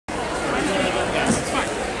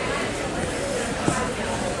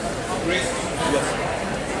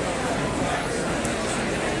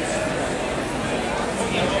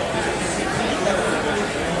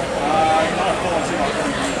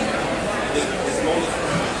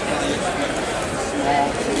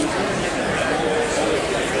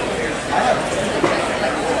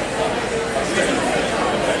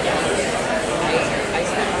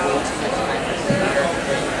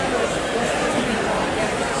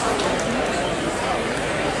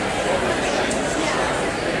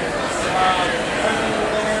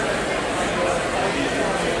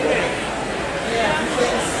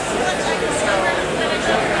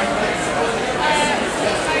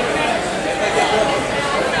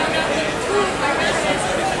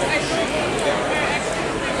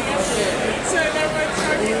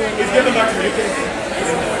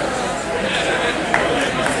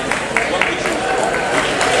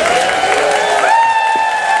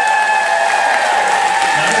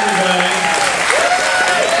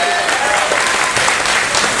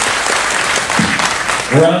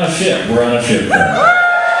We're on a ship. We're on a ship.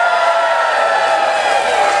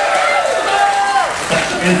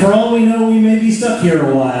 And for all we know, we may be stuck here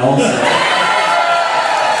a while. So.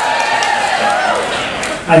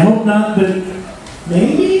 I hope not, but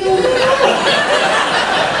maybe.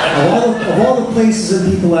 Of all the places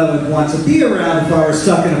and people I would want to be around if I were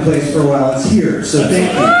stuck in a place for a while, it's here. So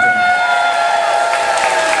thank you.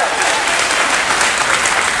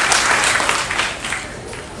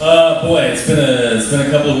 Boy, it's been a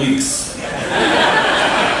couple of weeks.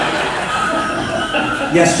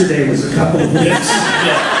 Yesterday was a couple of weeks.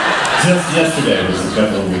 Yeah, just yesterday was a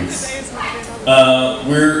couple of weeks.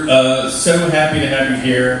 We're so happy to have you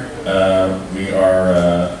here. We are,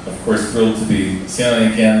 of course, thrilled to be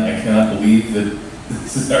sailing again. I cannot believe that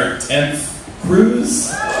this is our 10th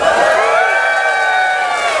cruise.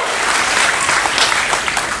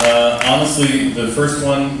 Honestly, the first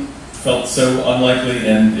one felt so unlikely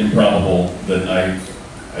and improbable that I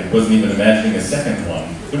wasn't even imagining a second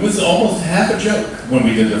one. It was almost half a joke when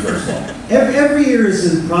we did the first one. Every year is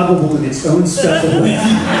improbable in its own special way.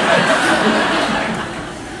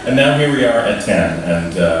 And now here we are at 10,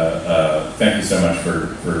 and thank you so much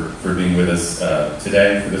for being with us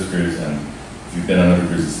today for this cruise, and if you've been on other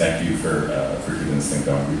cruises, thank you for keeping this thing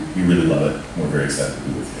going. We really love it. We're very excited to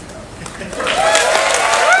be with you.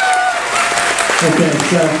 Okay,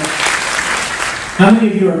 so how many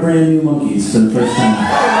of you are brand new monkeys for the first time?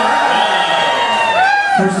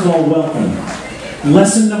 First of all, welcome.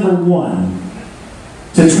 Lesson number 1,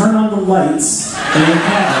 to turn on the lights in your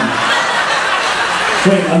cabin.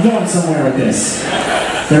 Wait, I'm going somewhere with this.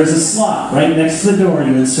 There's a slot right next to the door.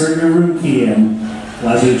 You insert your room key in.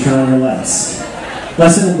 Allows you to turn on your lights.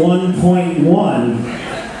 Lesson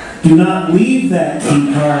 1.1, do not leave that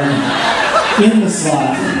key card in the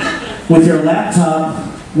slot with your laptop,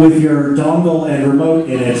 with your dongle and remote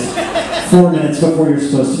in it 4 minutes before you're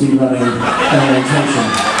supposed to be running an orientation.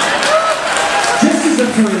 Just as a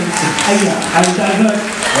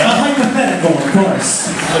a hypothetical, of course.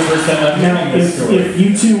 Now, if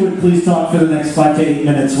you two would please talk for the next 5 to 8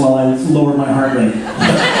 minutes while I lower my heart rate.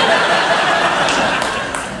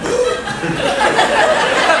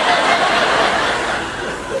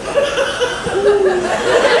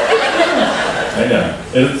 I know.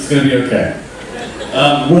 It's going to be okay.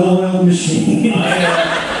 Well-oiled machine.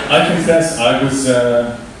 I confess, I was,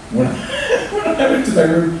 when I went to my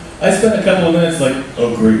room, I spent a couple of minutes like,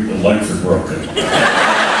 oh great, the lights are broken.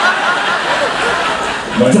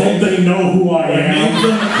 Don't they know who I am? My name's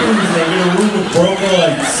on the cruise, and I get a room with broken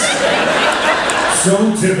lights. So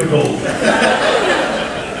typical.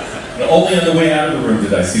 And only on the way out of the room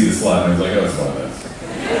did I see the slot, and I was like, oh, it's one of those.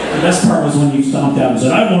 The best part was when you stomped out and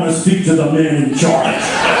said, I want to speak to the man in charge.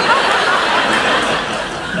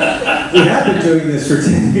 We have been doing this for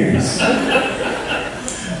 10 years.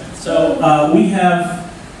 So we have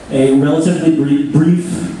a relatively brief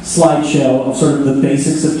slideshow of sort of the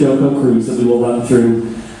basics of JoCo Cruise that we will run through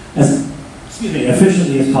as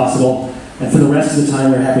efficiently as possible. And for the rest of the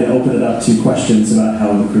time, we're happy to open it up to questions about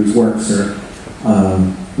how the cruise works or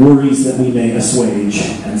worries that we may assuage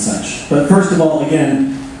and such. But first of all,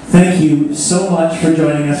 again, thank you so much for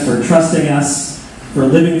joining us, for trusting us, for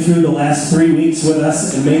living through the last 3 weeks with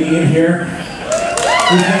us and making it here.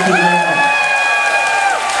 We thank you very much.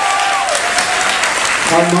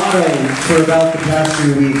 Our motto for about the past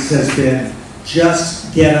 3 weeks has been,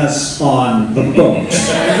 just get us on the boat.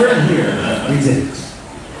 We're here. We did it.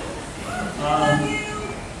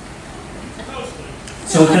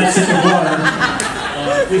 So with that sip of water,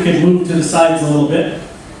 we can move to the sides a little bit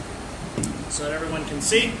so that everyone can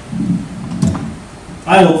see.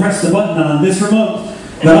 I will press the button on this remote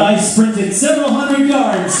that I sprinted several hundred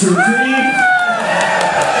yards to retrieve.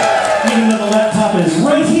 Even though the laptop is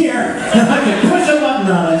right here, and I can push a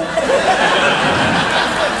button on it.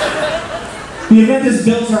 The event is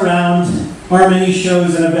built around our many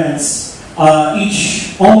shows and events.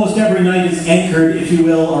 Almost every night is anchored, if you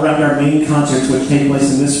will, around our main concerts, which take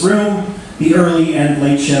place in this room, the early and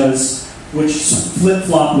late shows, which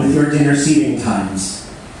flip-flop with your dinner seating times.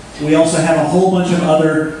 We also have a whole bunch of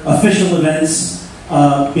other official events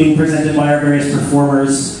being presented by our various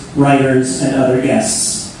performers, writers, and other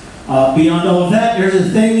guests. Beyond all of that, there's a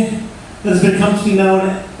thing that has come to be known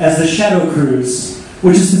as the Shadow Cruise,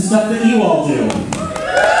 which is the stuff that you all do.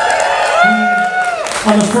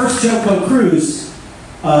 On the first JoCo Cruise,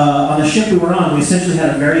 on the ship we were on, we essentially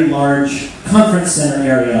had a very large conference center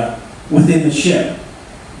area within the ship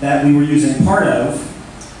that we were using part of,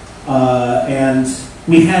 and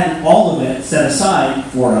we had all of it set aside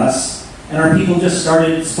for us, and our people just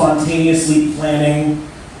started spontaneously planning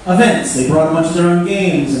events. They brought a bunch of their own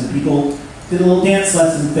games, and people did a little dance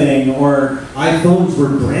lesson thing, or... iPhones were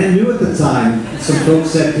brand new at the time. Some folks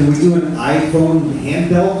said, can we do an iPhone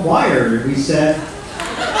handheld choir? And we said,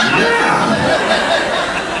 yeah!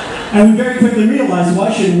 And we very quickly realized,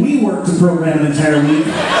 why should we work to program an entire week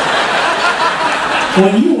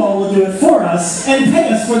when you all will do it for us and pay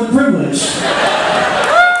us for the privilege?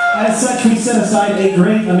 As such, we set aside a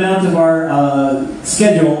great amount of our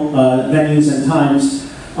schedule, venues and times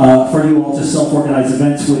for you all to self-organize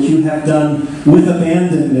events, which you have done with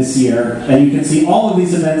abandon this year. And you can see all of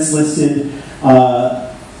these events listed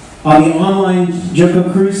on the online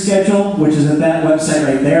JoCo Cruise schedule, which is at that website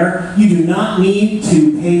right there. You do not need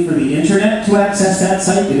to pay for the internet to access that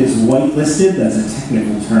site. It is whitelisted. That's a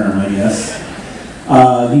technical term, I guess.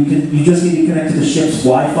 You just need to connect to the ship's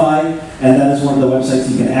Wi-Fi, and that is one of the websites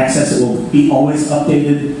you can access. It will be always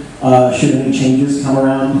updated should any changes come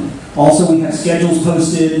around. Also, we have schedules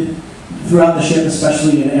posted throughout the ship,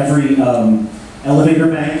 especially in every elevator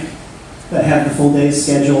bank that have the full day's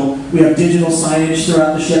schedule. We have digital signage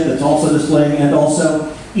throughout the ship that's also displaying, and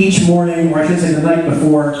also each morning, or I should say the night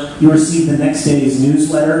before, you receive the next day's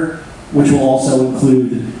newsletter, which will also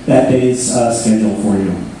include that day's schedule for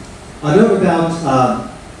you. A note about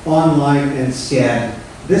online and SCAD.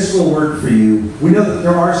 This will work for you. We know that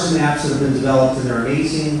there are some apps that have been developed and they're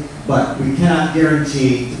amazing, but we cannot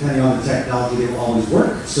guarantee, depending on the technology, they will always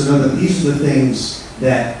work. So know that these are the things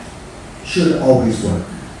that should always work.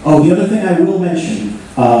 Oh, the other thing I will mention,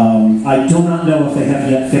 I do not know if they have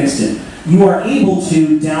yet fixed it. You are able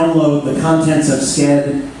to download the contents of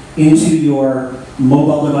SCAD into your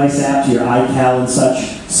mobile device app, to your iCal and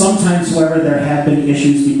such. Sometimes, however, there have been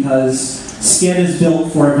issues because SCAD is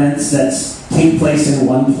built for events that take place in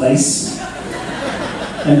one place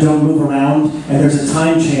and don't move around, and there's a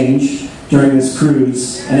time change during this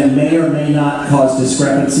cruise, and it may or may not cause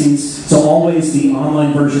discrepancies. So always the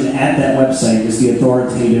online version at that website is the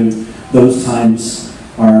authoritative. Those times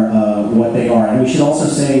are what they are. And we should also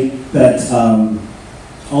say that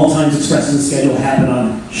all times expressed in the schedule happen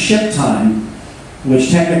on ship time, which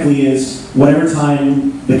technically is whatever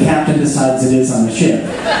time the captain decides it is on the ship.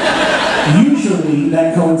 Usually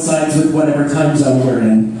that coincides with whatever time zone we're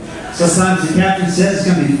in. Sometimes the captain says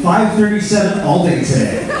it's going to be 5:37 all day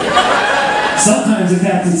today. Sometimes the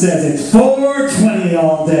captain says it's 4:20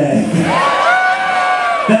 all day.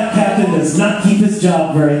 That captain does not keep his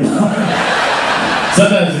job very long.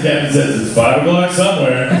 Sometimes the captain says it's 5 o'clock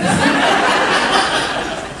somewhere.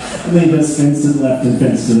 And then he just spins to the left and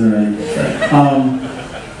spins to the right.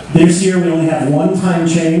 This year we only have one time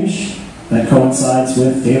change that coincides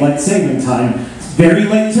with daylight saving time. It's very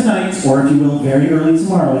late tonight, or if you will, very early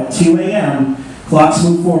tomorrow at 2 a.m. Clocks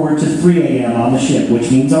move forward to 3 a.m. on the ship, which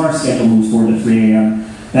means our schedule moves forward to 3 a.m.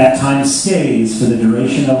 That time stays for the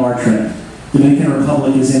duration of our trip. Dominican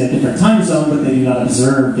Republic is in a different time zone, but they do not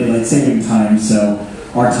observe daylight saving time, so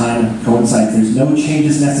our time coincides. There's no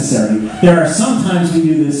changes necessary. There are some times we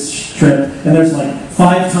do this trip, and there's like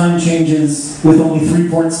 5 time changes with only 3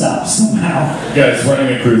 port stops somehow. Guys,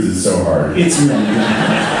 running a cruise is so hard. It's really good.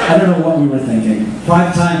 I don't know what we were thinking.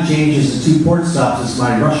 5 time changes and 2 port stops is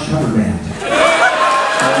my Rush cover band.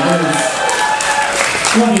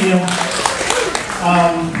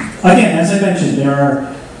 Again, as I mentioned, there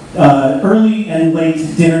are early and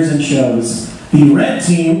late dinners and shows. The red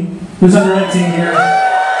team, who's on the red team here,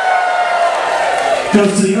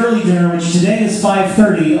 goes to the early dinner, which today is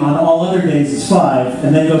 5:30, on all other days is 5,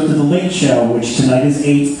 and then goes to the late show, which tonight is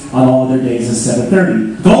 8, on all other days is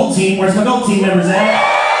 7:30. Gold team, where's my gold team members at?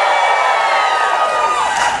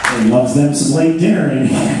 He loves them some late dinner in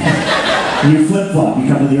here. You flip-flop. You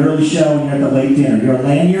come to the early show and you're at the late dinner. Your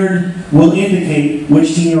lanyard will indicate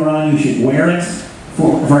which team you're on. You should wear it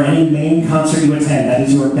for any main concert you attend. That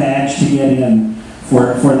is your badge to get in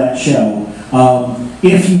for that show.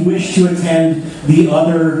 If you wish to attend the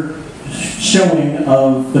other showing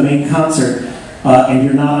of the main concert, and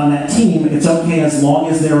you're not on that team, it's okay as long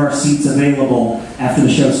as there are seats available after the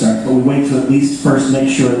show starts. But we wait to at least first make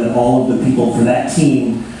sure that all of the people for that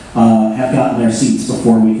team have gotten their seats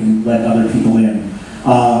before we can let other people in.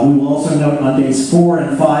 We will also note on days 4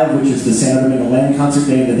 and 5, which is the San Domingo Land Concert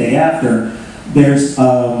Day and the day after, there's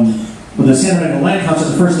the San Domingo Land Concert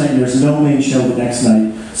the first night, and there's no main show the next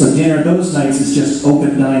night. So dinner those nights is just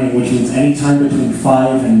open dining, which means any time between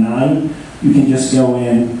 5 and 9, you can just go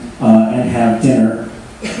in and have dinner.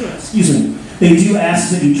 Excuse me. They do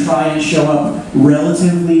ask that you try and show up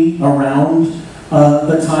relatively around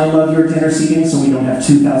the time of your dinner seating, so we don't have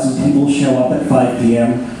 2,000 people show up at 5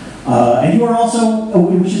 p.m. And you are also,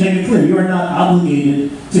 we should make it clear, you are not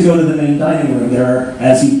obligated to go to the main dining room. There are,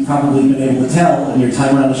 as you've probably been able to tell in your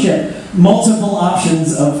time around the ship, multiple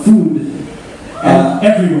options of food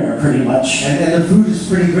everywhere, pretty much. And the food is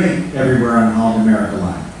pretty great everywhere on Holland America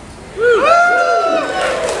Line.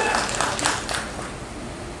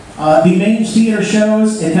 The main theater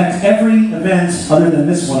shows, in fact, every event other than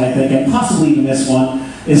this one, I think, and possibly even this one,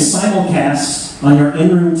 is simulcast on your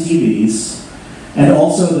in-room TVs. And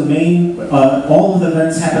also the main, all of the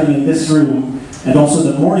events happening in this room, and also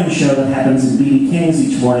the morning show that happens in B.B. King's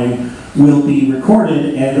each morning, will be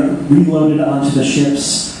recorded and reloaded onto the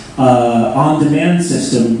ship's on-demand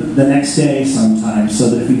system the next day sometime, so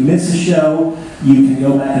that if you miss a show, you can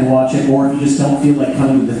go back and watch it, or if you just don't feel like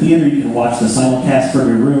coming to the theater, you can watch the simulcast from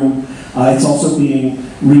your room. It's also being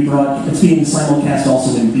rebroadcast, it's being simulcast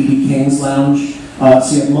also in B.B. King's lounge, so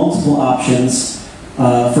you have multiple options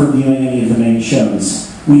for viewing any of the main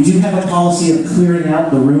shows. We do have a policy of clearing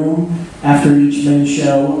out the room after each main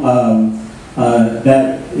show.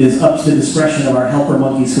 That is up to the discretion of our helper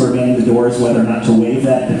monkeys who are manning the doors, whether or not to waive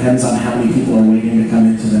that. Depends on how many people are waiting to come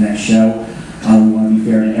into the next show. We want to be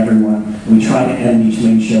fair to everyone. We try to end each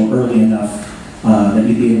main show early enough that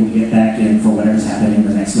you'd be able to get back in for whatever's happening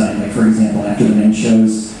the next night. Like, for example, after the main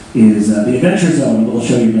shows is the Adventure Zone, a little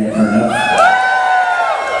show you may have heard of.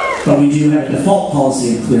 But we do have a default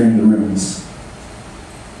policy of clearing the rooms.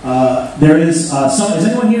 There is is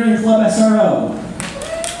anyone here in Club SRO?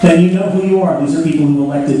 Then you know who you are. These are people who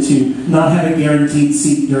elected to not have a guaranteed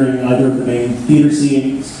seat during either of the main theater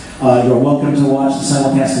seatings. You're welcome to watch the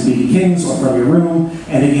simulcast of B.B. King's or from your room.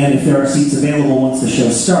 And again, if there are seats available once the show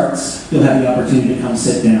starts, you'll have the opportunity to come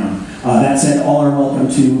sit down. That said, all are welcome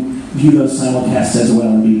to view those simulcasts as well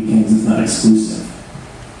in B.B. King's. It's not exclusive.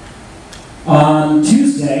 On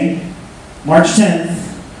Tuesday, March 10th,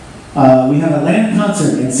 we have a land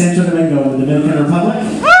concert in Santo Domingo in the Dominican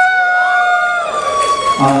Republic.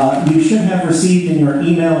 You should have received in your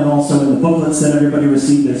email and also in the booklets that everybody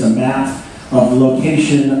received, there's a map of the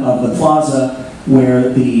location of the plaza where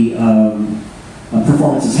the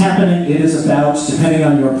performance is happening. It is about, depending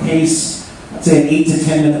on your pace, I'd say an 8 to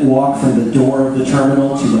 10 minute walk from the door of the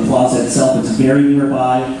terminal to the plaza itself. It's very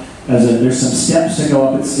nearby. There's some steps to go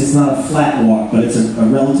up. It's not a flat walk, but it's a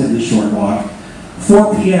relatively short walk.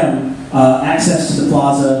 4 p.m., access to the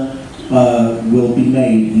plaza will be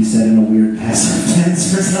made, he said in a weird passive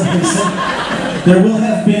tense for some reason. There will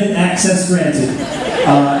have been access granted.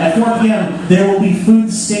 At 4 p.m., there will be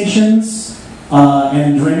food stations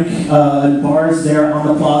and drink bars there on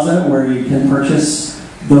the plaza where you can purchase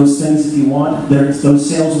those things if you want. Those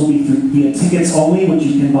sales will be via tickets only, which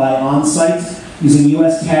you can buy on-site using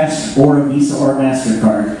U.S. cash or a Visa or a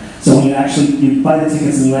MasterCard. So when you buy the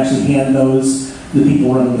tickets and you actually hand those to the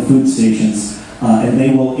people running the food stations, and they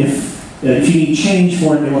will, if you need change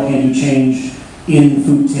for it, they will hand you change in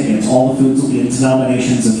food tickets. All the foods will be in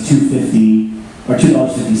denominations of $2.50 or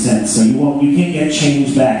 $2.50. So you can't get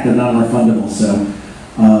change back. They're non-refundable. So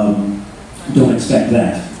don't expect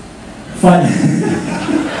that.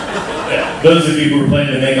 Those of you who are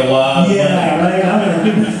planning to make a lot of money right. I'm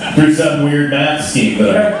gonna through some weird math scheme.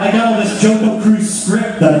 But I got all this JoCo Cruise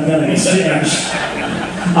script that I'm going to exchange.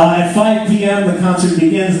 At 5 p.m. the concert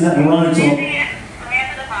begins, and that will run until...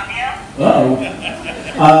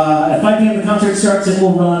 At 5 p.m. the concert starts. It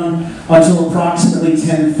will run until approximately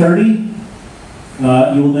 10:30.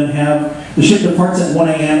 You will then have the ship departs at 1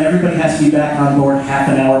 a.m. Everybody has to be back on board half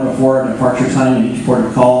an hour before departure time in each port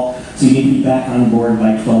of call. So you need to be back on board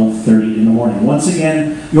by 12:30 in the morning. Once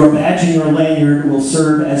again, your badge and your lanyard will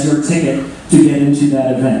serve as your ticket to get into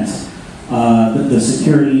that event. The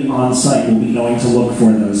security on site will be going to look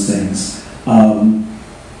for those things.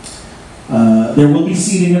 There will be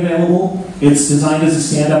seating available. It's designed as a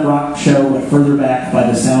stand-up rock show, but further back by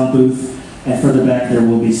the sound booth, and further back there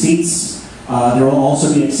will be seats. There will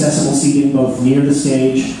also be accessible seating both near the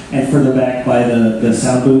stage and further back by the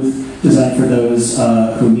sound booth, designed for those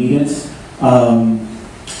who need it.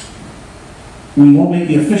 We won't make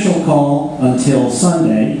the official call until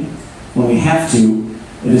Sunday, when we have to.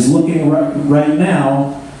 It is looking right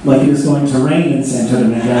now like it is going to rain in Santo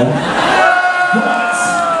Domingo. But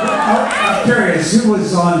I'm curious, who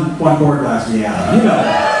was on board last year? Yeah, you know what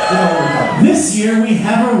we're talking about. This year we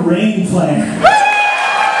have a rain plan.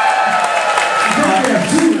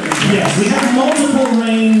 Yes, we have multiple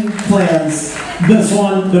rain plans. This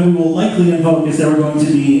one that we will likely invoke is that we're going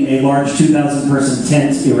to be a large 2,000-person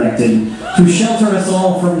tent erected to shelter us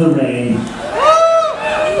all from the rain.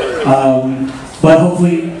 But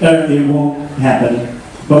hopefully it won't happen.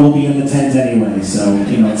 But we'll be in the tent anyway, so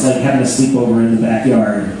it's like having a sleepover in the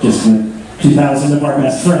backyard, just with 2,000 of our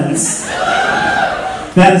best friends.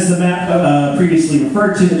 That is the map previously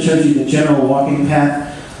referred to that shows you the general walking path.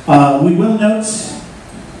 We will note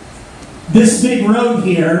this big road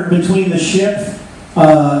here between the ship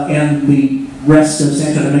and the rest of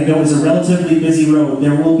Santo Domingo is a relatively busy road.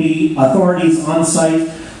 There will be authorities on site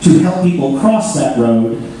to help people cross that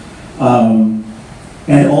road.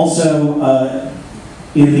 And also,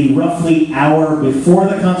 in the roughly hour before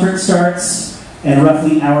the concert starts and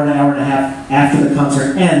roughly hour to hour and a half after the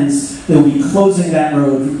concert ends, they'll be closing that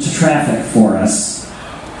road to traffic for us.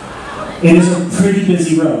 It is a pretty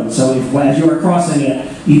busy road, so as you are crossing it,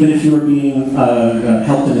 even if you are being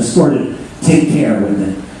helped and escorted, take care with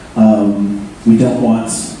it. We don't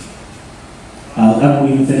want... I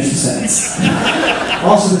won't even finish the sentence.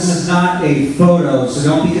 Also, this is not a photo, so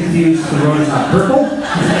don't be confused. The road is not purple, and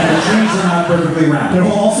the trees are not perfectly round. There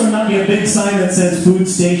will also not be a big sign that says food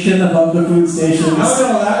station above the food stations. No,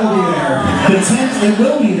 that will be there. The tent, it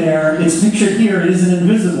will be there. It's pictured here. It is an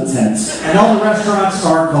invisible tent. And all the restaurants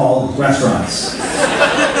are called restaurants.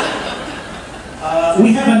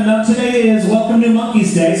 We have enough. Today is Welcome New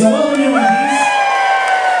Monkeys Day, so welcome New Monkeys.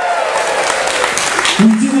 We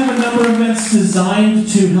do have a number of events designed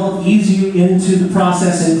to help ease you into the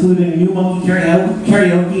process, including New Monkey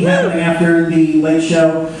karaoke happening after the late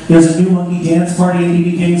show. There's a New Monkey dance party in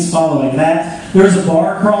BB King's following that. There's a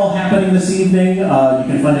bar crawl happening this evening. You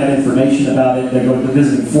can find out information about it. They're going to be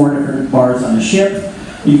visiting 4 different bars on the ship.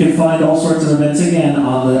 You can find all sorts of events again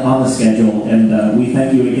on the schedule. And we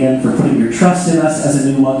thank you again for putting your trust in us as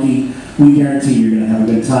a New Monkey. We guarantee you're going to have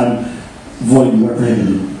a good time. Void where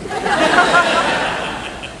prohibited.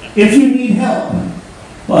 If you need help,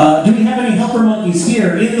 do we have any helper monkeys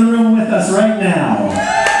here in the room with us right now?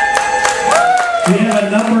 We have a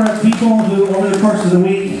number of people who, over the course of the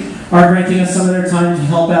week, are granting us some of their time to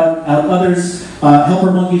help out others.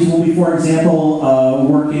 Helper monkeys will be, for example,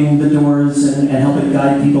 working the doors and helping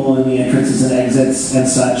guide people in the entrances and exits and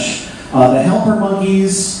such. The helper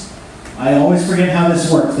monkeys, I always forget how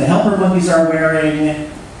this works. The helper monkeys are wearing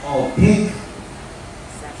pink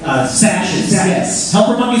sashes, yes.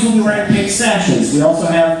 Helper monkeys will be wearing pink sashes. We also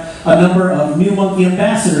have a number of New Monkey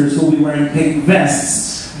ambassadors who will be wearing pink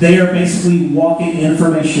vests. They are basically walking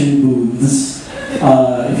information booths.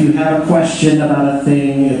 If you have a question about a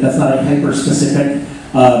thing, if that's not a hyper-specific,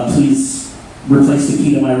 please replace the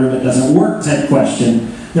key to my room, it doesn't work type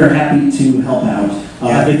question, they're happy to help out.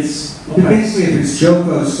 Basically, if it's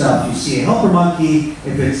JoCo stuff, you see a helper monkey.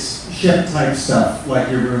 If it's ship-type stuff, like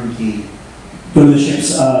your room key, go to the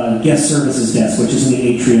ship's guest services desk, which is in the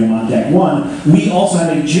atrium on deck 1. We also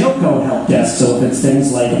have a JoCo help desk, so if it's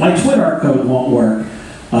things like my Twitter code won't work,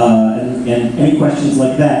 and any questions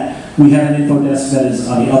like that, we have an info desk that is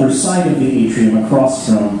on the other side of the atrium across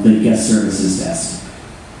from the guest services desk.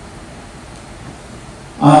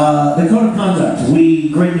 The code of conduct. We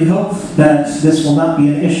greatly hope that this will not be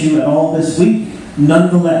an issue at all this week.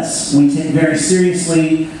 Nonetheless, we take very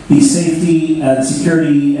seriously the safety and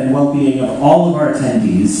security and well-being of all of our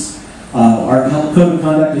attendees. Our code of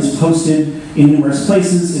conduct is posted in numerous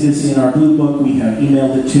places. It is in our blue book. We have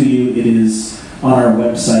emailed it to you. It is on our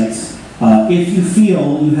website. If you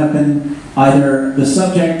feel you have been either the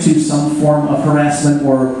subject to some form of harassment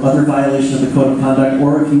or other violation of the code of conduct,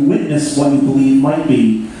 or if you witness what you believe might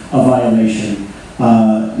be a violation,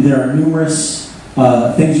 there are numerous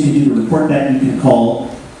things you can do to report that. You can call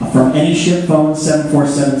from any ship phone,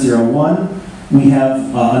 74701. We have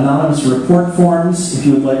anonymous report forms. If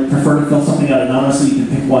you would prefer to fill something out anonymously, you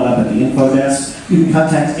can pick one up at the info desk. You can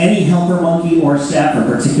contact any helper monkey or staffer,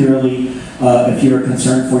 particularly if you're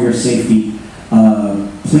concerned for your safety.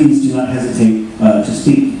 Please do not hesitate to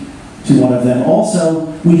speak to one of them.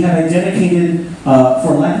 Also, we have a dedicated,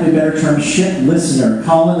 for lack of a better term, ship listener.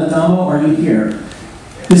 Colin Adamo, are you here?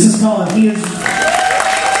 This is Colin. He is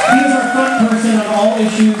our front person on all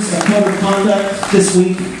issues of code of conduct this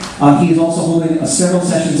week. He is also holding several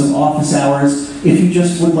sessions of office hours. If you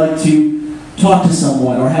just would like to talk to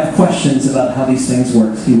someone or have questions about how these things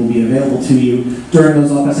work, he will be available to you during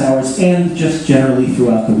those office hours and just generally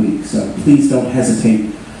throughout the week. So please don't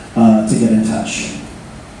hesitate to get in touch.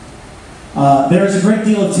 There is a great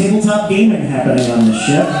deal of tabletop gaming happening on this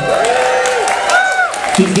ship.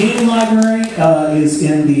 The game library is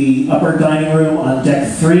in the upper dining room on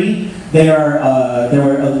deck 3. There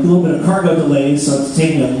were a little bit of cargo delays, so it's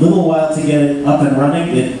taking a little while to get it up and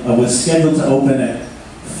running. It was scheduled to open at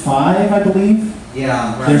 5, I believe.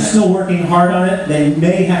 Yeah, right. They're still working hard on it. They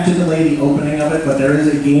may have to delay the opening of it, but there is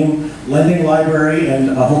a game lending library, and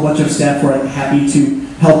a whole bunch of staff who are happy to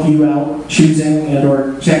help you out choosing and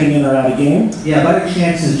or checking in or out a game. Yeah, by the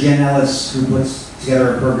chances Jen Ellis, who puts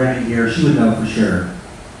together a programming here, she would know for sure.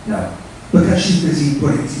 No, because she's busy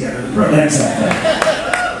putting together the program. Exactly.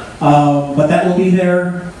 But that will be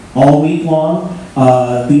there all week long.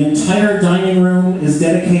 The entire dining room is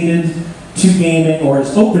dedicated to gaming, or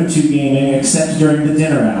is open to gaming, except during the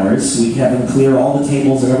dinner hours. We have them clear all the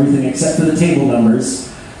tables and everything except for the table numbers.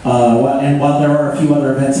 And while there are a few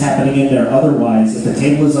other events happening in there otherwise, if the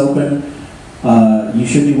table is open, you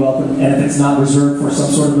should be welcome. And if it's not reserved for some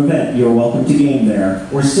sort of event, you're welcome to game there.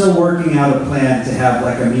 We're still working out a plan to have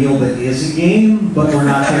like a meal that is a game, but we're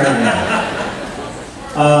not there yet.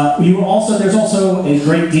 There's also a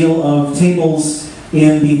great deal of tables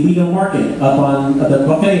in the Lido Market, up on the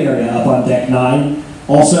buffet area, up on deck 9.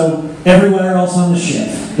 Also, everywhere else on the ship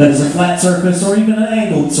that is a flat surface or even an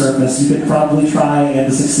angled surface, you could probably try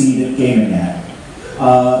and succeed at gaming at.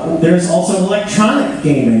 There's also electronic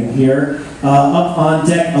gaming here, up on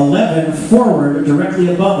deck 11, forward, directly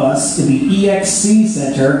above us, in the EXC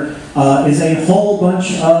Center, is a whole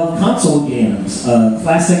bunch of console games,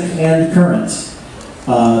 classic and current,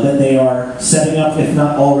 that they are setting up, if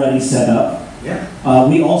not already set up. Yeah.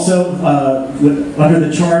 We also, under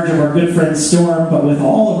the charge of our good friend Storm, but with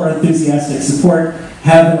all of our enthusiastic support,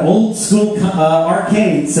 have an old school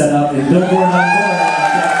arcade set up in Billboard on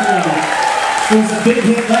Deck 3. It was a big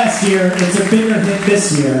hit last year. It's a bigger hit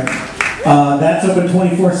this year. That's open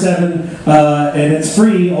 24/7, and it's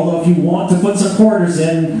free, although if you want to put some quarters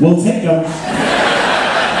in, we'll take them.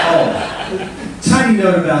 Tiny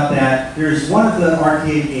note about that, there's one of the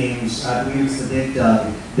arcade games, I believe it's the Dig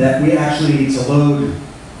Dug, that we actually need to load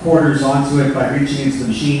quarters onto it by reaching into the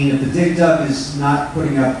machine. If the Dig Dug is not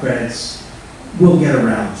putting up credits, we'll get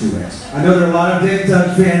around to it. I know there are a lot of Dig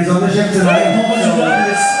Dug fans on the ship tonight. I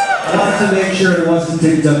wanted to make sure there wasn't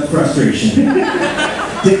Dig Dug frustration.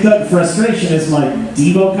 Dig Dug Frustration is my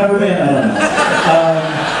Devo cover band? I don't know.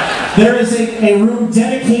 There is a room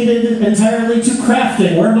dedicated entirely to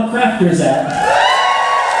crafting. Where are my crafters at?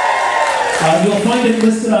 You'll find it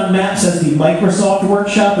listed on maps as the Microsoft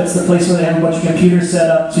Workshop. It's the place where they have a bunch of computers set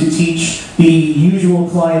up to teach the usual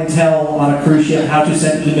clientele on a cruise ship how to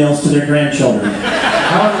send emails to their grandchildren.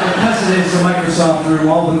 However, because it is a Microsoft room,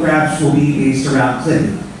 all the crafts will be based around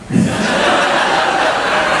Clinton.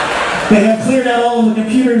 They have cleared out all of the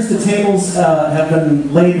computers. The tables have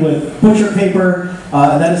been laid with butcher paper.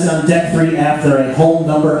 That is on Deck 3 after a whole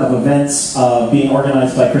number of events being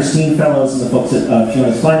organized by Christine Fellows and the folks at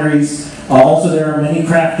Fiona's Fineries. Also, there are many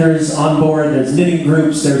crafters on board. There's knitting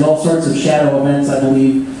groups. There's all sorts of shadow events, I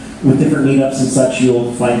believe, with different meetups and such.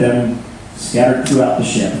 You'll find them scattered throughout the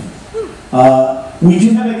ship. We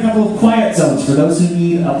do have a couple of quiet zones for those who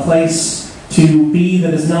need a place to be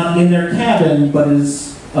that is not in their cabin, but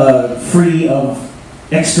is free of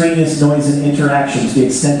extraneous noise and interaction to the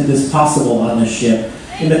extent it is possible on this ship.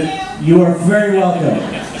 You are very welcome.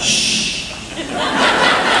 Shh.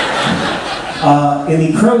 In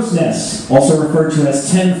the crow's nest, also referred to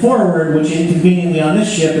as 10 forward, which inconveniently on this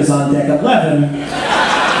ship is on deck 11,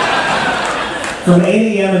 from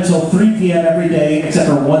 8 a.m. until 3 p.m. every day, except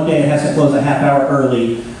for one day it has to close a half hour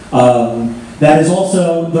early. That is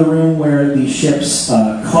also the room where the ship's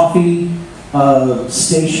coffee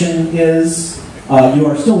station is. You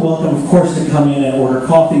are still welcome, of course, to come in and order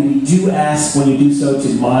coffee. We do ask when you do so to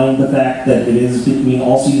mind the fact that it is being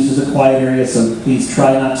also used as a quiet area, so please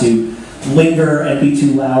try not to linger and be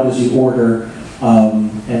too loud as you order,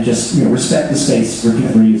 and just respect the space for people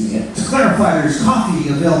who are using it. To clarify, there's coffee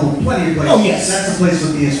available plenty of places. Oh, yes. That's the place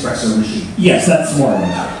with the espresso machine. Yes, that's more of it.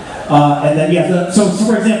 And then, yeah, so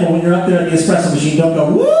for example, when you're up there at the espresso machine, don't go,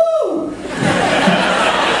 woo!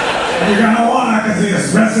 You're gonna want it because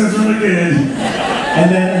the espresso is really good. And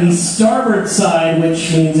then the starboard side,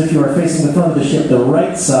 which means if you are facing the front of the ship, the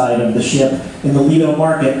right side of the ship, in the Lido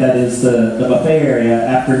Market, that is the buffet area,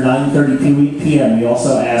 after 9:30 p.m., we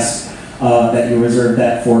also ask that you reserve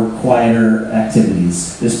that for quieter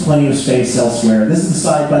activities. There's plenty of space elsewhere. This is the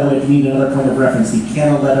side, by the way, if you need another point of reference, the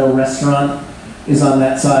Canaletto restaurant is on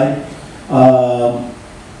that side.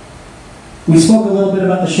 We spoke a little bit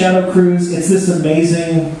about the Shadow Cruise. It's this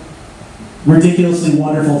amazing, ridiculously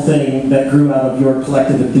wonderful thing that grew out of your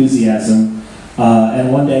collective enthusiasm.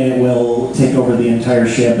 And one day it will take over the entire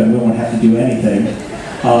ship and we won't have to do anything.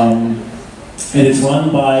 It is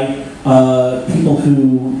run by people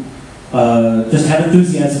who just have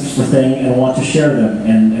enthusiasms for things and want to share them,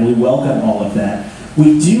 and we welcome all of that.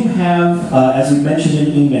 We do have, as we mentioned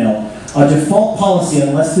in email, a default policy,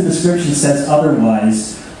 unless the description says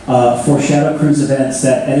otherwise, for Shadow Cruise events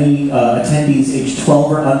that any attendees aged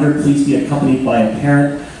 12 or under please be accompanied by a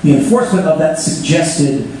parent. The enforcement of that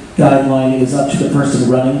suggested guideline is up to the person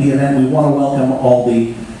running the event. We want to welcome all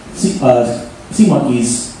the sea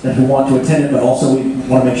monkeys who want to attend it, but also we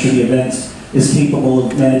want to make sure the event is capable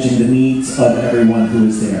of managing the needs of everyone who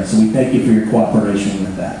is there. So we thank you for your cooperation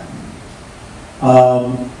with that.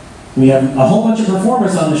 We have a whole bunch of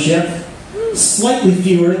performers on the ship, slightly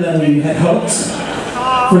fewer than we had hoped.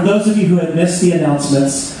 For those of you who had missed the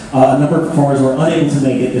announcements, a number of performers were unable to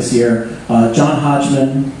make it this year. John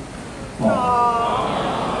Hodgman,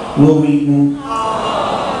 Will Wheaton,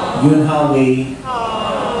 Yoon-Ha Lee,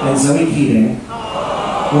 and Zoe Keating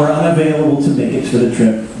were unavailable to make it for the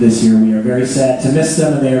trip this year. We are very sad to miss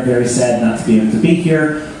them, and they are very sad not to be able to be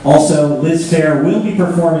here. Also, Liz Fair will be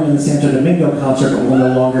performing in the Santo Domingo concert, but will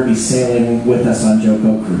no longer be sailing with us on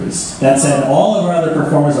JoCo Cruise. That said, all of our other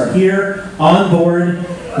performers are here, on board,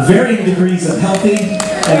 varying degrees of healthy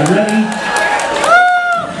and ready.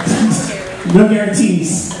 No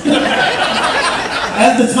guarantees.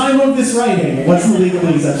 At the time of this writing, what's the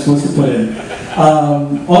legalese I'm supposed to put in?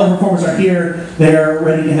 All the performers are here, they're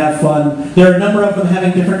ready to have fun. There are a number of them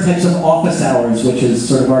having different types of office hours, which is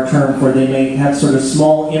sort of our term for they may have sort of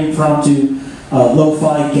small impromptu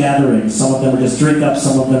lo-fi gatherings. Some of them are just drink up,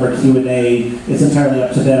 some of them are Q&A. It's entirely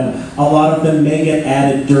up to them. A lot of them may get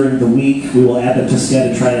added during the week. We will add them to Sked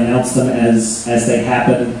and try and announce them as they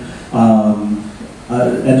happen.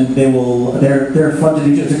 And they're fun to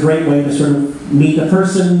do. It's a great way to sort of meet a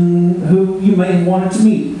person who you may have wanted to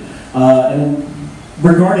meet. And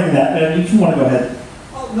regarding that, if you want to go ahead.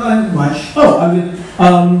 Oh, not much. Oh, I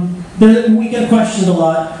mean, we get questioned a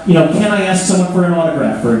lot. You know, can I ask someone for an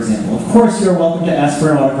autograph, for example? Of course, you're welcome to ask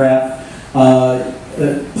for an autograph.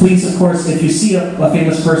 Please, of course, if you see a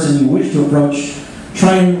famous person you wish to approach,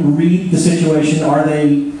 try and read the situation. Are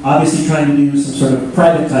they obviously trying to do some sort of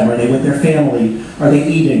private time? Are they with their family? Are they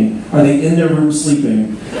eating? Are they in their room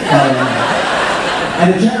sleeping?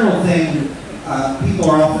 And a general thing, people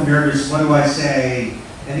are often nervous. What do I say?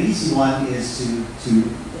 An easy one is to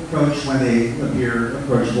approach when they appear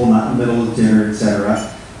approachable, not in the middle of dinner,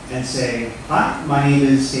 etc., and say, "Hi, my name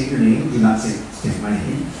is," state your name. Do not say state my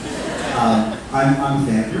name. I'm a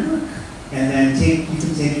fan of your work, and then you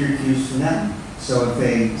can take your cues from them. So if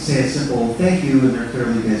they say a simple thank you and they're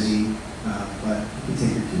clearly busy, but you can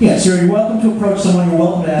take your cues. Yes, you're welcome to approach someone. You're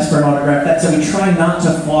welcome to ask for an autograph. That's how we try not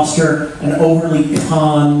to foster an overly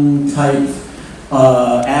con type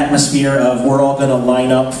atmosphere of we're all going to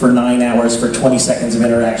line up for 9 hours for 20 seconds of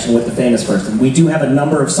interaction with the famous person. We do have a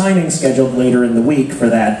number of signings scheduled later in the week for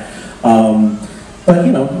that, but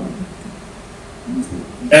you know.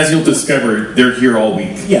 As you'll discover, they're here all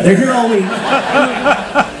week. Yeah, they're here all week.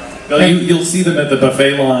 You'll see them at the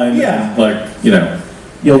buffet line, yeah. like, you know,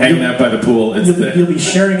 hanging out by the pool. You'll be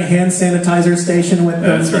sharing a hand sanitizer station with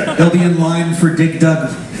them. That's right. They'll be in line for Dig Dug.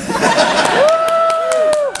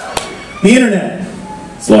 The internet.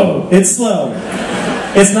 Slow. It's slow.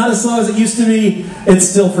 It's not as slow as it used to be. It's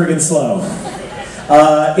still friggin' slow.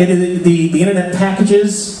 The internet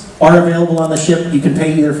packages are available on the ship. You can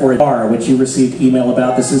pay either for a bar, which you received email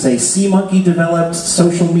about. This is a Sea Monkey developed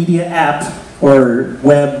social media app or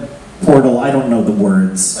web portal. I don't know the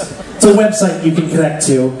words. It's a website you can connect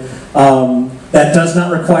to that does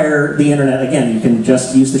not require the internet. Again, you can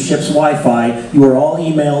just use the ship's Wi-Fi. You are all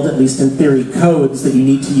emailed, at least in theory, codes that you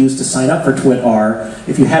need to use to sign up for TwitR.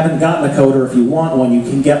 If you haven't gotten a code or if you want one, you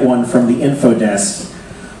can get one from the info desk.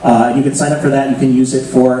 You can sign up for that. You can use it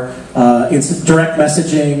for instant direct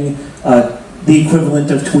messaging, the equivalent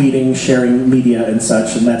of tweeting, sharing media and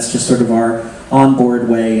such, and that's just sort of our onboard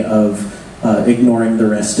way of ignoring the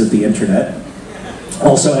rest of the internet.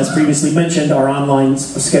 Also, as previously mentioned, our online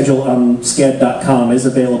schedule on sked.com is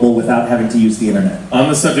available without having to use the internet. On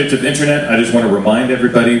the subject of internet, I just want to remind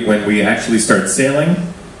everybody when we actually start sailing,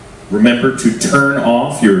 remember to turn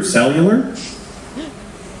off your cellular.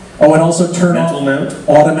 Oh, and also turn Mental off note.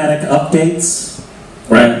 automatic updates.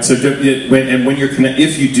 Right. So when you're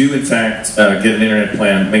if you do in fact get an internet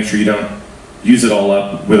plan, make sure you don't use it all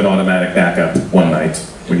up with an automatic backup one night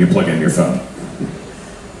when you plug in your phone.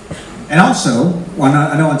 And also, Well,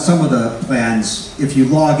 I know on some of the plans, if you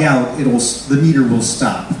log out, the meter will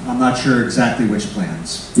stop. I'm not sure exactly which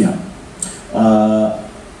plans. Yeah.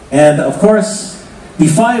 And of course, the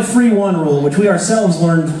 5-3-1 rule, which we ourselves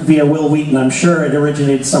learned via Will Wheaton. I'm sure it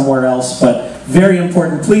originated somewhere else, but very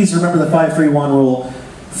important. Please remember the 5-3-1 rule.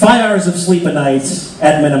 5 hours of sleep a night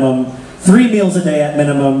at minimum, 3 meals a day at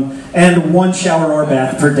minimum, and 1 shower or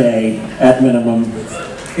bath per day at minimum.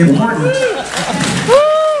 Important.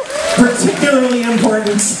 Particularly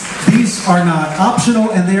important. These are not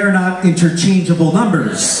optional and they are not interchangeable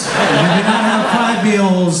numbers. You may not have 5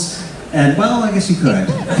 meals, and well, I guess you could.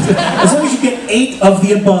 As long as you get 8 of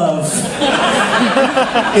the above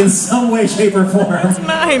in some way, shape, or form. That's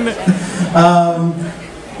 9.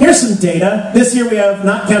 Here's some data. This year we have,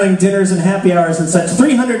 not counting dinners and happy hours and such,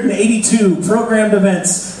 382 programmed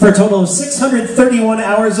events for a total of 631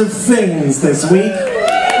 hours of things this week,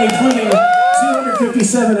 including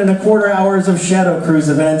 257.25 hours of Shadow Cruise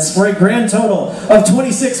events for a grand total of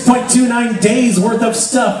 26.29 days worth of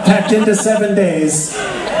stuff packed into 7 days.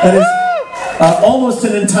 That is almost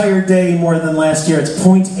an entire day more than last year. It's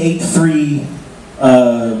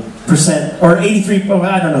 0.83%, or 83, oh,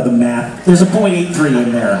 I don't know the math. There's a 0.83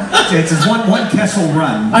 in there. It's one Kessel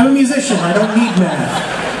run. I'm a musician, I don't need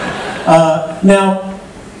math. Now,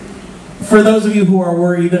 for those of you who are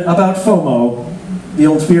worried about FOMO, the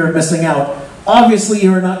old fear of missing out, obviously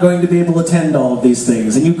you are not going to be able to attend all of these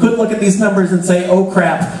things. And you could look at these numbers and say, oh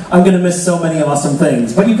crap, I'm going to miss so many awesome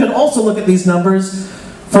things. But you could also look at these numbers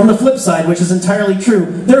from the flip side, which is entirely true.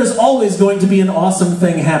 There is always going to be an awesome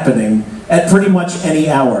thing happening at pretty much any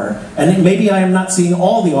hour. And maybe I am not seeing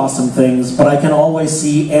all the awesome things, but I can always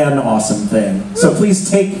see an awesome thing. So please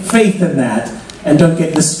take faith in that and don't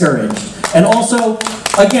get discouraged. And also,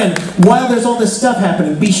 again, while there's all this stuff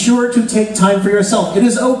happening, be sure to take time for yourself. It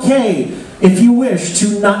is okay if you wish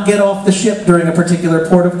to not get off the ship during a particular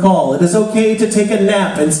port of call. It is okay to take a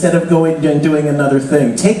nap instead of going and doing another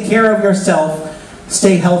thing. Take care of yourself.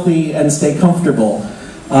 Stay healthy and stay comfortable.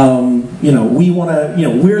 We want to,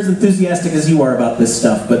 we're as enthusiastic as you are about this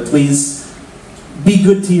stuff, but please be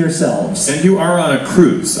good to yourselves. And you are on a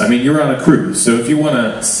cruise. I mean, you're on a cruise. So if you want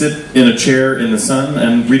to sit in a chair in the sun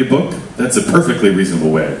and read a book, that's a perfectly reasonable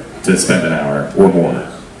way to spend an hour or more.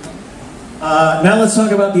 Now let's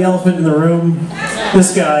talk about the elephant in the room.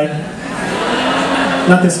 This guy.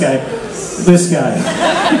 Not this guy. This guy.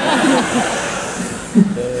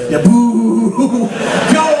 Yeah, boo!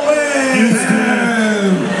 Go away!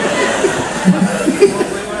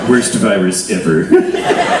 Worst virus ever.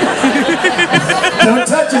 Don't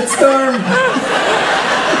touch it, Storm!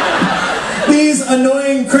 These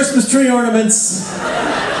annoying Christmas tree ornaments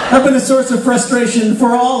have been a source of frustration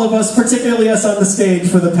for all of us, particularly us on the stage,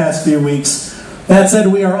 for the past few weeks. That said,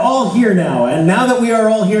 we are all here now, and now that we are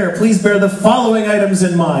all here, please bear the following items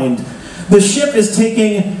in mind. The ship is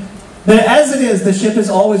taking... As it is, the ship is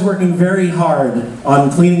always working very hard on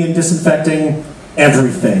cleaning and disinfecting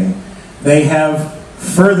everything. They have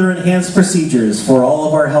further enhanced procedures for all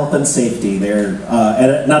of our health and safety. They're,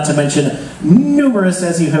 not to mention, numerous,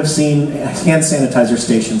 as you have seen, hand sanitizer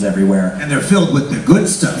stations everywhere. And they're filled with the good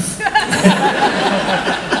stuff. The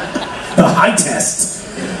high test.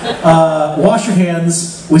 Wash your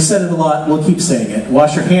hands. We said it a lot. We'll keep saying it.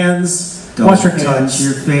 Wash your hands. Don't wash your hands. touch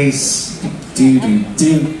your face. Do.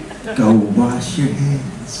 Go wash your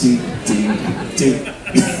hands. Do.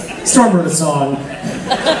 Storm wrote a song.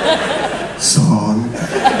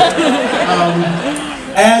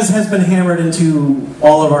 As has been hammered into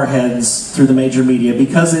all of our heads through the major media,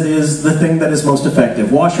 because it is the thing that is most effective.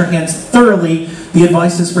 Wash your hands thoroughly. The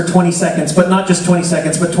advice is for 20 seconds, but not just 20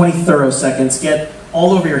 seconds, but 20 thorough seconds. Get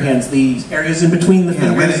all over your hands, the areas in between the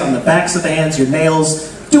fingers, on the backs of the hands, your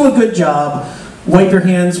nails. Do a good job. Wipe your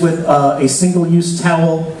hands with a single-use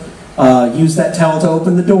towel. Use that towel to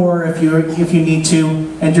open the door if you need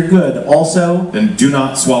to, and you're good. Also, and do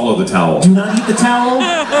not swallow the towel. Do not eat the towel.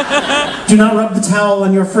 Do not rub the towel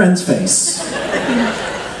on your friend's face.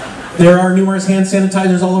 There are numerous hand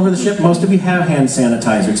sanitizers all over the ship. Most of you have hand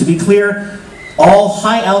sanitizer. To be clear, all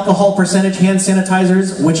high alcohol percentage hand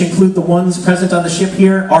sanitizers, which include the ones present on the ship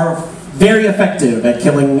here, are very effective at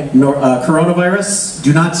killing coronavirus.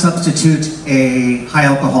 Do not substitute a high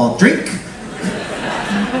alcohol drink.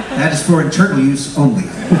 That is for internal use only.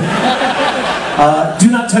 Do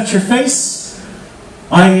not touch your face.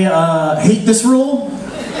 I hate this rule.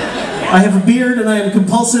 I have a beard and I am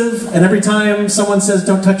compulsive, and every time someone says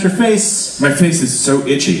don't touch your face... My face is so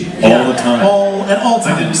itchy all the time. At all times.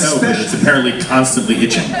 I didn't know, but it's apparently constantly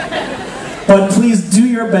itching. But please do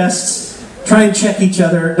your best. Try and check each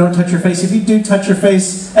other. Don't touch your face. If you do touch your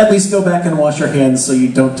face, at least go back and wash your hands so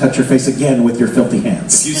you don't touch your face again with your filthy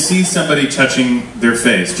hands. If you see somebody touching their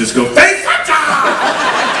face, just go, face toucher!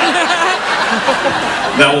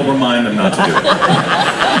 That will remind them not to do it.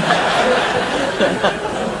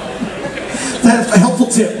 That's a helpful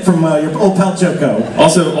tip from your old pal JoCo.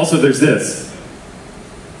 Also, there's this.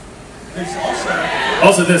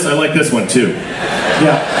 Also this, I like this one too.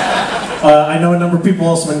 Yeah. I know a number of people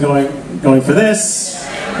also been going for this.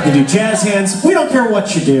 You can do jazz hands. We don't care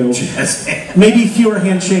what you do. Jazz hands. Maybe fewer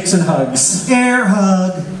handshakes and hugs. Air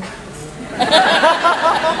hug.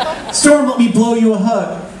 Storm, let me blow you a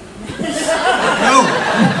hug. No.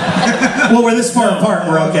 Well, we're this far apart,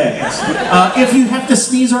 we're okay. If you have to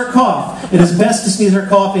sneeze or cough, it is best to sneeze or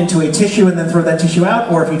cough into a tissue and then throw that tissue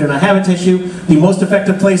out, or if you do not have a tissue, the most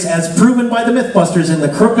effective place, as proven by the Mythbusters, in the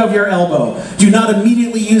crook of your elbow. Do not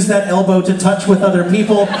immediately use that elbow to touch with other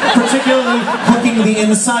people, particularly hooking the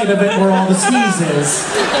inside of it where all the sneeze is.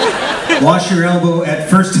 Wash your elbow at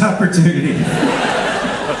first opportunity.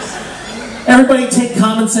 Everybody take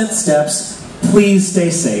common sense steps. Please stay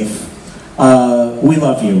safe. We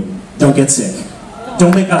love you. Don't get sick.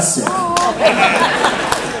 Don't make us sick.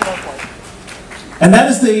 And that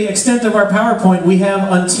is the extent of our PowerPoint. We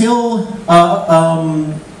have until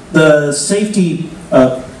the safety,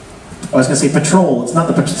 I was going to say patrol. It's not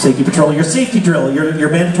the safety patrol. Your safety drill, your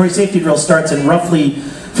mandatory safety drill starts in roughly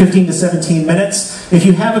 15 to 17 minutes. If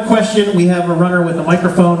you have a question, we have a runner with a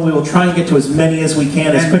microphone. We will try and get to as many as we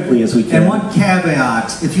can, as quickly as we can. And one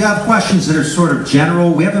caveat, if you have questions that are sort of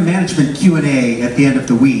general, we have a management Q&A at the end of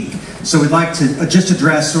the week. So we'd like to just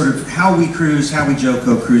address sort of how we cruise, how we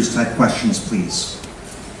JoCo Cruise type questions, please.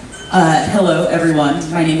 Hello, everyone.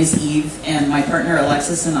 My name is Eve, and my partner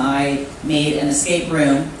Alexis and I made an escape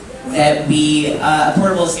room that a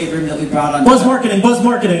portable escape room that we brought on. Buzz marketing, buzz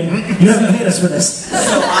marketing. You haven't paid us for this.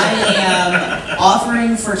 So I am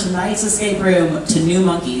offering for tonight's escape room to new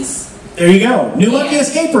monkeys. There you go, New Monkey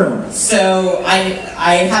Escape Room. So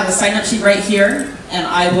I have a sign-up sheet right here, and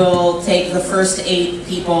I will take the first 8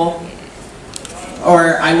 people,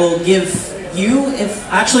 or I will give you, if...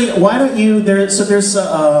 Actually, why don't you, there's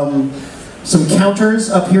some counters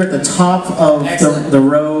up here at the top of the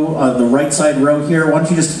row, the right side row here. Why don't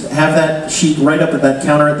you just have that sheet right up at that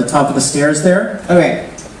counter at the top of the stairs there? Okay.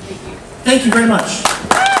 Thank you very much.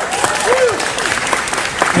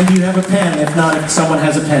 And do you have a pen? If not, if someone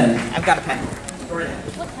has a pen. I've got a pen.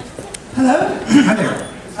 Hello? Hi there.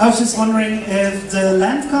 I was just wondering if the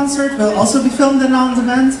Land concert will also be filmed in on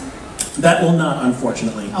demand? That will not,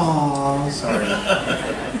 unfortunately. Oh, Sorry.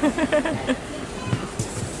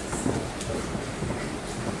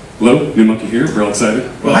 Hello, New Monkey here, real excited.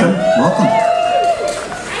 Welcome. Welcome.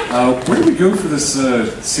 Where do we go for this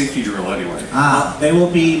safety drill anyway? They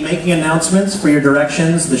will be making announcements for your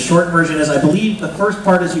directions. The short version is, I believe, the first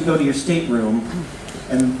part is you go to your stateroom,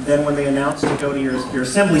 and then when they announce you go to your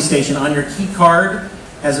assembly station. On your key card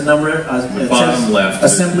has a number. Bottom left.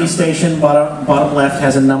 Assembly station, bottom left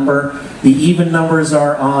has a number. The even numbers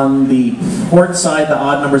are on the port side, the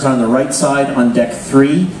odd numbers are on the right side on deck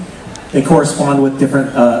 3. They correspond with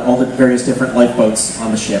different, all the various different lifeboats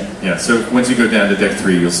on the ship. Yeah, so once you go down to deck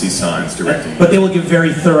 3, you'll see signs directing you. But they will give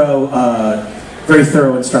very thorough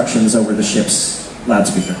instructions over the ship's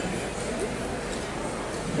loudspeaker.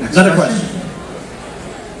 Another question.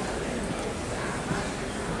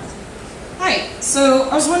 Hi, so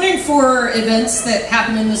I was wondering, for events that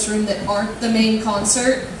happen in this room that aren't the main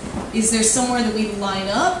concert, is there somewhere that we line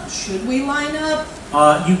up? Should we line up?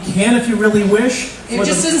 You can if you really wish. It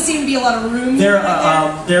just doesn't seem to be a lot of room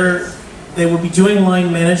They will be doing line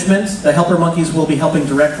management. The helper monkeys will be helping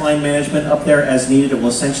direct line management up there as needed. It will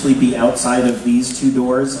essentially be outside of these 2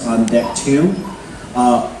 doors on deck 2.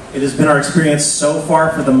 It has been our experience so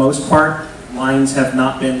far, for the most part, lines have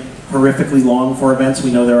not been horrifically long for events.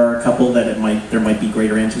 We know there are a couple that there might be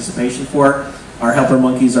greater anticipation for. Our helper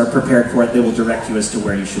monkeys are prepared for it. They will direct you as to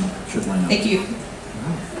where you should line up. Thank you.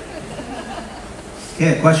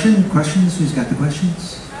 Okay, a question? Questions? Who's got the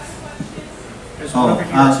questions? There's one over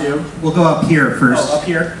here too. We'll go up here first. Oh, up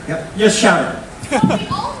here? Yep. Just shout it. So we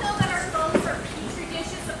all know that our phones are petri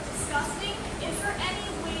dishes of disgusting. Is there any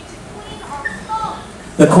way to clean our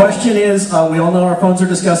phones? The question is, we all know our phones are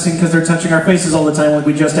disgusting because they're touching our faces all the time, like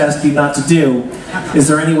we just asked you not to do. Is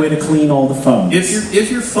there any way to clean all the phones? If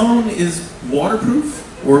your phone is waterproof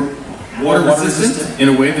or water resistant in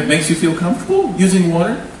a way that makes you feel comfortable using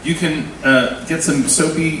water, you can get some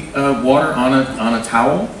soapy water on a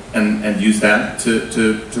towel and use that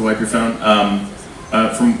to wipe your phone.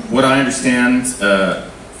 From what I understand,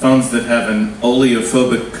 phones that have an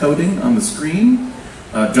oleophobic coating on the screen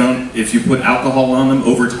If you put alcohol on them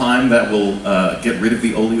over time, that will get rid of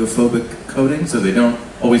the oleophobic coating, so they don't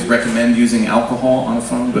always recommend using alcohol on a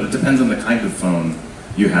phone, but it depends on the kind of phone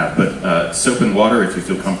you have. But soap and water, if you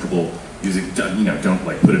feel comfortable using, don't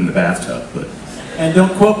like put it in the bathtub. But And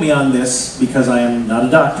don't quote me on this because I am not a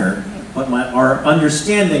doctor, but our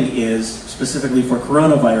understanding is, specifically for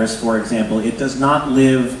coronavirus, for example, it does not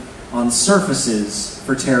live on surfaces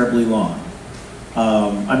for terribly long.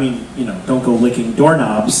 Don't go licking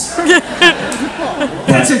doorknobs.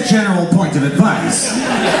 That's a general point of advice.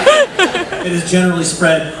 It is generally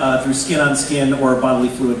spread through skin-on-skin or bodily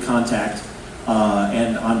fluid contact,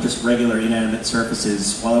 and on just regular inanimate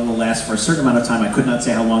surfaces. While it will last for a certain amount of time, I could not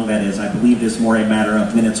say how long that is. I believe it is more a matter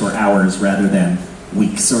of minutes or hours rather than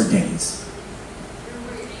weeks or days.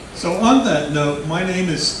 So on that note, my name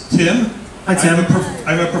is Tim. Hi, Tim.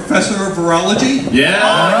 I'm a professor of virology.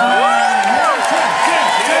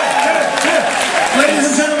 Ladies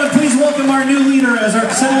and gentlemen, please welcome our new leader as our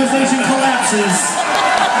civilization collapses.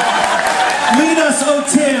 Lead us, oh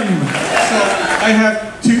Tim. So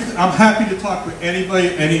I'm happy to talk with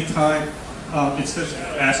anybody, anytime. It says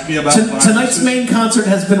ask me about viruses. Tonight's main concert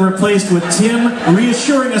has been replaced with Tim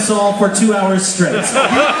reassuring us all for 2 hours straight. So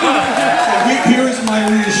here is my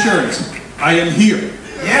reassurance. I am here.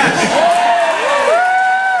 Yes.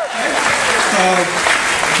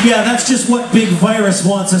 Yeah, that's just what Big Virus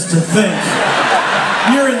wants us to think.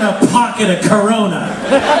 You're in the pocket of Corona.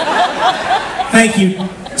 Thank you,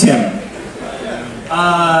 Tim.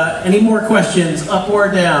 Any more questions, up or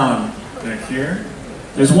down? back here.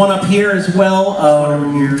 There's one up here as well.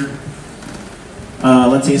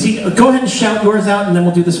 Let's see. Go ahead and shout yours out, and then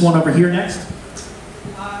we'll do this one over here next.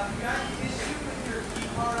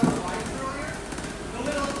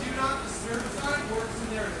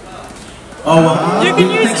 Oh, you can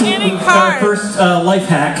use any card. Our first life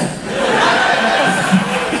hack.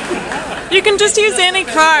 You can just use any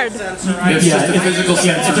card. It's just a physical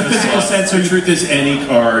sensor. It's a physical sensor. The truth is, any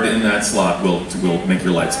card in that slot will make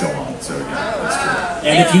your lights go on. So yeah, that's true.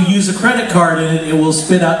 And if you use a credit card in it, it will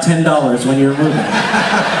spit out $10 when you're moving.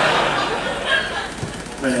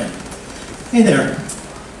 Hey there.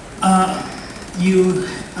 You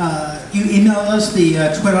emailed us the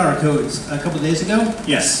QR codes a couple of days ago?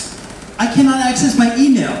 Yes. I cannot access my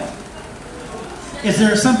email. Is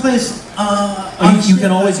there someplace... you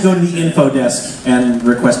can always go to the info desk and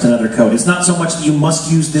request another code. It's not so much that you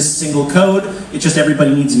must use this single code, it's just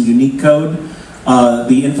everybody needs a unique code.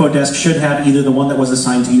 The info desk should have either the one that was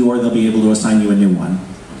assigned to you or they'll be able to assign you a new one.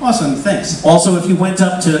 Awesome, thanks. Also, if you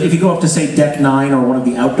go up to say deck 9 or one of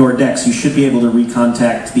the outdoor decks, you should be able to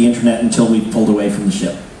recontact the internet until we've pulled away from the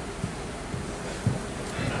ship.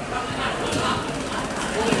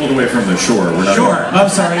 Pulled away from the shore. We're not I'm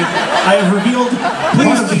sorry. I have revealed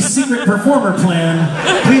part of the secret performer plan.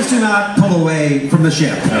 Please do not pull away from the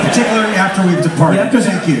ship, particularly after we've departed. Yeah,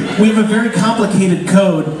 thank you. We have a very complicated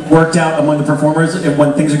code worked out among the performers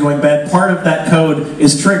when things are going bad. Part of that code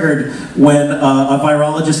is triggered when a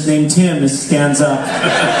virologist named Tim stands up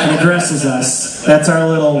and addresses us. That's our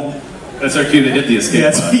little... That's our cue to hit the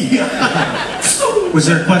escape button. Yeah. Was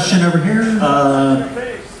there a question over here?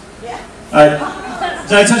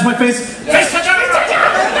 Did I touch my face? Face touch on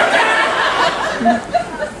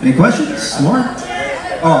Any questions? More?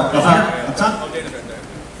 Up top?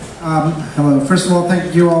 Hello. First of all,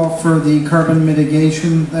 thank you all for the carbon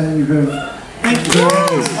mitigation that you have. Thank you.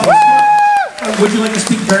 Would you like to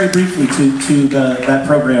speak very briefly to that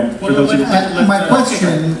program? For those my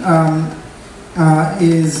question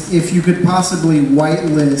is if you could possibly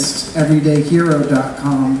whitelist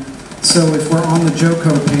everydayhero.com, so if we're on the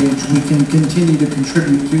JoCo page, we can continue to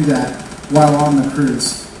contribute to that while on the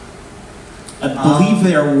cruise. I believe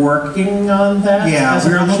they are working on that. Yeah,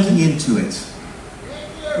 we're looking into it.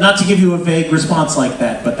 Not to give you a vague response like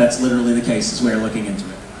that, but that's literally the case, is we're looking into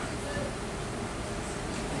it.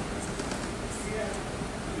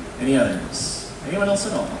 Any others? Anyone else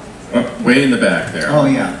at all? Way in the back there. Oh,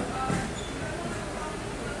 yeah.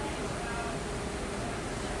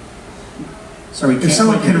 Sorry, if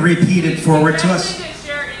someone can repeat it forward to us.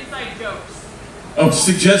 Oh,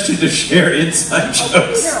 suggestion to share inside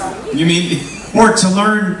jokes. You mean... Or to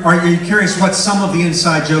learn, are you curious what some of the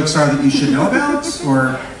inside jokes are that you should know about?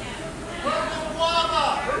 Or...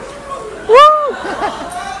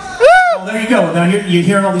 Oh, there you go. Now you're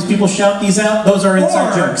hearing all these people shout these out? Those are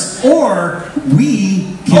inside jokes. Or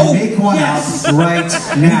we can make one up right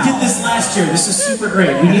now. We did this last year. This is super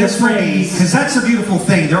great. We need a phrase. Because that's a beautiful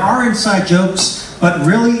thing. There are inside jokes, but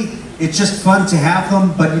really, It's just fun to have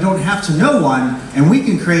them, but you don't have to know one, and we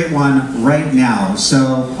can create one right now.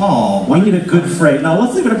 So, Paul, we need a good phrase. Now,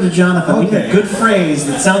 let's leave it up to Jonathan. Okay. We need a good phrase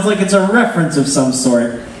that sounds like it's a reference of some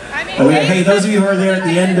sort. Hey, those of you who are there at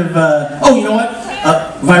the end of, oh, you know what?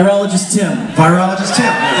 Virologist Tim. Virologist Tim.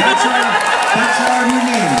 That's our new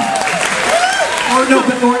name. Or no,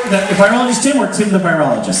 but Virologist Tim or Tim the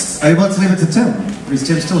Virologist? Let's leave it to Tim. Is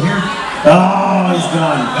Tim still here? Oh, he's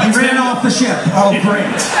gone. He ran off the ship. Oh,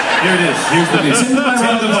 great. Here it is. Here's the news. Tim the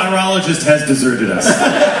Virologist has deserted us.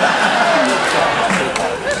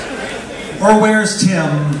 Or where's Tim?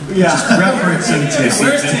 Yeah. Just referencing Tim.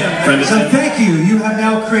 Where's Tim? So thank you. You have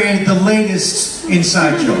now created the latest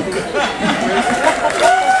inside joke.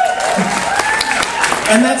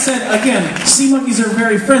 And that said, again, sea monkeys are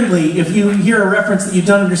very friendly. If you hear a reference that you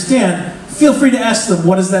don't understand, feel free to ask them,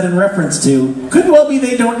 what is that in reference to? Could well be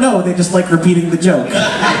they don't know, they just like repeating the joke.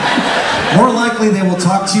 More likely they will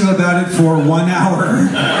talk to you about it for 1 hour.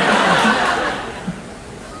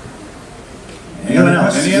 Anyone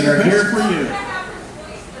else? Any other here for you?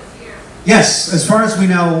 Yes, as far as we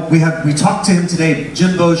know, we talked to him today.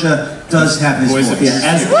 Jim Boja does have his voice. Yeah,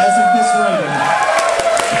 as of this writing.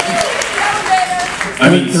 I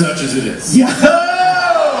mean, such as it is. Yeah. Oh,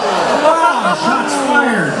 shots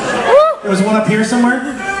fired. There was one up here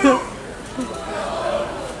somewhere?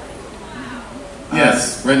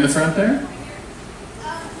 Yes, right in the front there.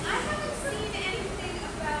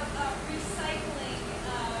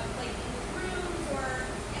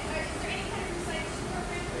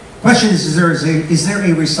 Question is there a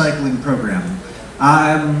recycling program?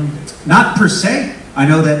 Not per se. I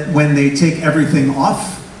know that when they take everything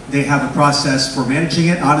off, they have a process for managing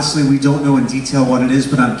it. Honestly, we don't know in detail what it is,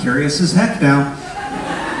 but I'm curious as heck now.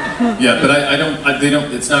 Yeah, but they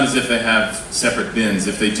don't. It's not as if they have separate bins.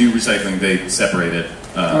 If they do recycling, they separate it.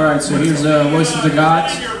 All right, so here's the voice of the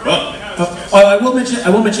gods. I will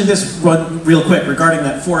mention this real quick regarding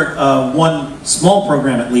that for one small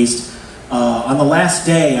program at least. On the last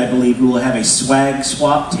day, I believe we will have a swag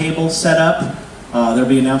swap table set up. There'll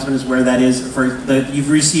be announcements where that is.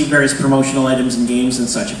 You've received various promotional items and games and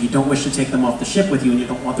such. If you don't wish to take them off the ship with you and you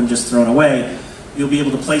don't want them just thrown away, you'll be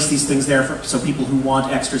able to place these things there so people who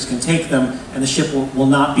want extras can take them, and the ship will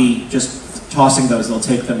not be just tossing those. They'll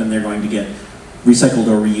take them and they're going to get recycled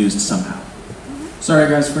or reused somehow. Sorry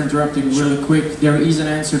guys for interrupting really quick. There is an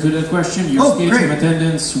answer to that question. Your station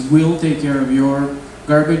attendants will take care of your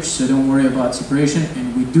garbage, so don't worry about separation.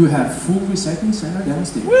 And we do have full recycling center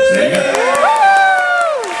downstairs.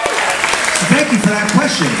 Thank you for that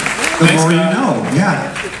question. The more you know,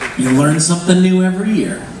 yeah. You learn something new every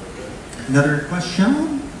year. Another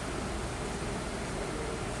question?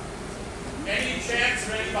 Any chance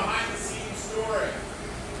for any behind-the-scenes story?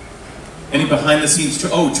 Any behind-the-scenes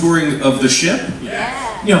touring of the ship?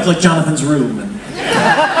 Yeah. You know, it's like Jonathan's room. And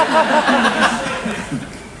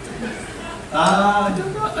I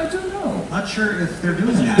don't know. Not sure if they're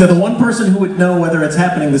doing that. The one person who would know whether it's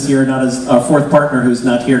happening this year or not is our fourth partner who's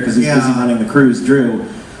not here because he's busy running the cruise, Drew.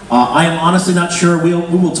 I am honestly not sure. We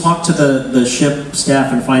will talk to the ship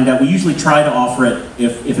staff and find out. We usually try to offer it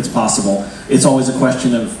if it's possible. It's always a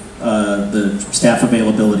question of the staff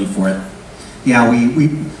availability for it. Yeah,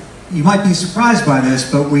 you might be surprised by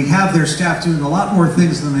this, but we have their staff doing a lot more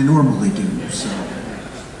things than they normally do. So.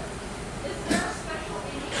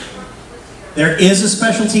 There is a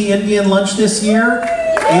specialty Indian lunch this year.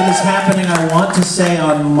 It is happening, I want to say,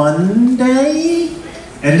 on Monday?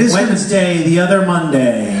 And it is Wednesday, the other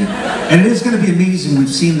Monday. And it is going to be amazing. We've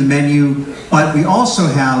seen the menu, but we also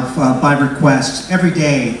have, by request, every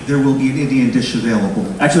day there will be an Indian dish available.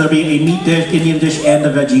 Actually, there'll be a meat dish, Indian dish, and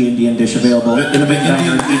a veggie Indian dish available in the main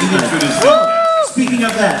dining room. Speaking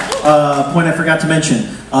of that, point I forgot to mention,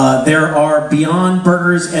 there are Beyond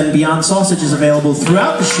Burgers and Beyond Sausages available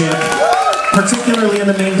throughout the ship, particularly in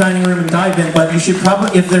the main dining room and dive-in, but you should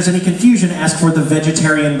probably, if there's any confusion, ask for the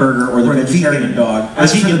vegetarian burger or the vegetarian dog.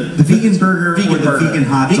 The vegan burger or the vegan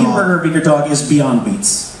hot dog. Vegan burger or vegan dog is Beyond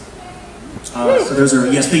Meats. So those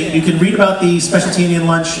are, yes, you can read about the specialty Indian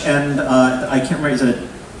lunch, and I can't remember, is it a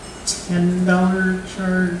 $10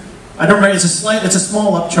 charge? I don't remember, it's a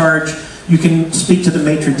small upcharge. You can speak to the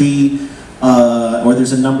maitre d', or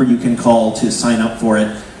there's a number you can call to sign up for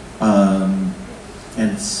it.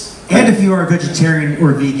 And if you are a vegetarian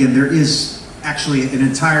or vegan, there is actually an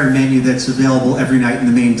entire menu that's available every night in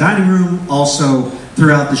the main dining room. Also,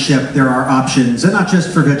 throughout the ship, there are options, and not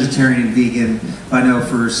just for vegetarian and vegan, but I know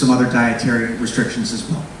for some other dietary restrictions as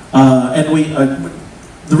well.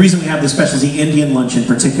 The reason we have the specialty Indian lunch in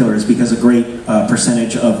particular is because a great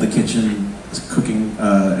percentage of the kitchen cooking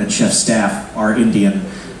and chef staff are Indian.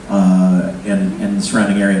 and the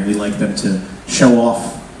surrounding area. We like them to show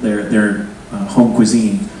off their home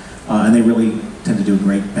cuisine, and they really tend to do a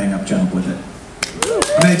great bang-up job with it.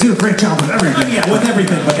 I mean, they do a great job with everything. Yeah, with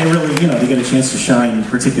everything, but they really, they get a chance to shine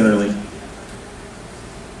particularly.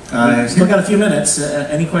 Still got a few minutes.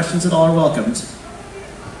 Any questions at all are welcomed.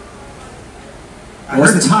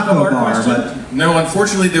 Where's the taco bar? But no,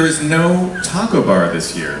 unfortunately, there is no taco bar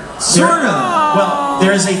this year. Sort of. Well,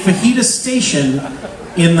 there is a fajita station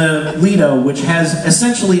in the Lido, which has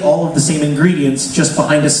essentially all of the same ingredients, just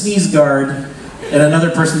behind a sneeze guard and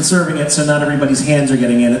another person serving it, so not everybody's hands are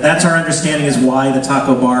getting in it. That's our understanding is why the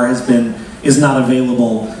taco bar is not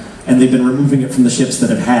available, and they've been removing it from the ships that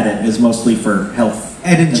have had it, is mostly for health.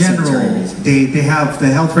 And in general, they have the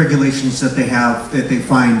health regulations that they have, that they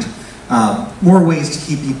find more ways to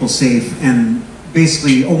keep people safe, and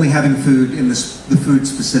basically only having food in the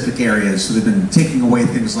food-specific areas. So they've been taking away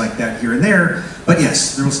things like that here and there. But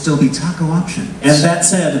yes, there will still be taco options. And that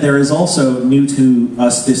said, there is also, new to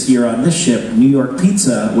us this year on this ship, New York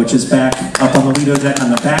Pizza, which is back up on the Lido deck on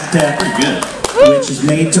the back deck. Pretty good. Which is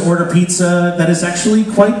made to order pizza that is actually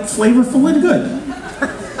quite flavorful and good.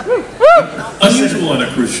 Unusual on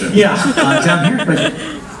a cruise ship. Yeah, down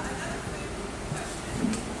here.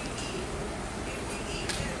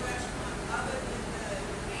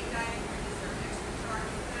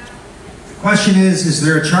 Question is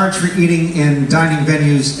there a charge for eating in dining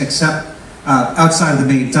venues except outside of the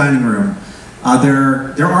main dining room?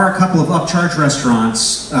 There are a couple of upcharge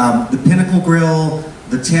restaurants. The Pinnacle Grill,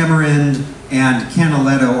 the Tamarind, and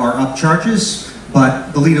Canaletto are upcharges,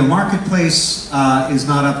 but the Lido Marketplace is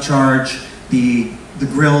not upcharge. The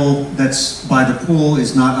grill that's by the pool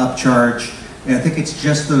is not upcharge. I think it's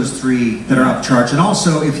just those three that are upcharged. And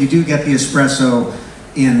also, if you do get the espresso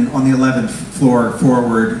on the 11th floor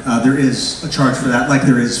forward, there is a charge for that, like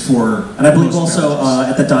there is for. And I believe also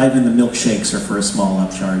at the dive-in, the milkshakes are for a small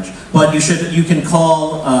upcharge. But you can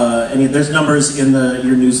call there's numbers in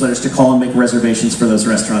your newsletters to call and make reservations for those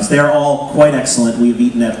restaurants. They are all quite excellent. We've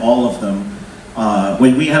eaten at all of them.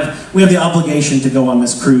 We have the obligation to go on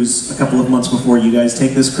this cruise a couple of months before you guys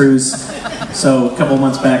take this cruise. So a couple of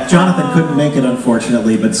months back, Jonathan couldn't make it,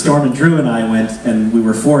 unfortunately, but Storm and Drew and I went, and we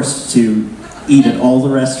were forced to eat at all the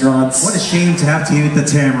restaurants. What a shame to have to eat at the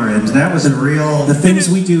Tamarind. That was the things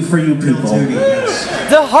we do for you people. Duty, yes.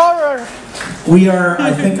 The horror. We are,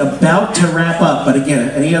 I think, about to wrap up. But again,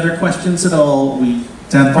 any other questions at all?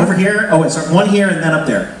 Over here. Oh, sorry, one here and then up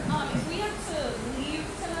there. If we have to leave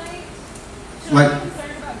tonight, should Like- we be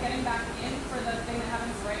concerned about getting back in for the thing that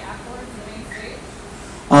happens right afterwards in the main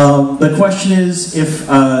stage? The question is if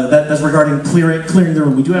that's regarding clearing the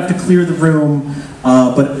room. We do have to clear the room,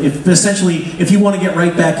 but if you want to get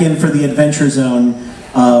right back in for the adventure zone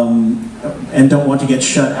and don't want to get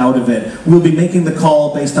shut out of it, we'll be making the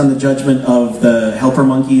call based on the judgment of the helper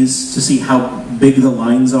monkeys to see how big the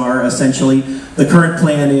lines are. Essentially, the current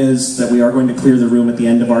plan is that we are going to clear the room at the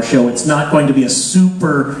end of our show. It's not going to be it's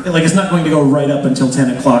not going to go right up until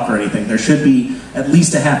 10 o'clock or anything. There should be at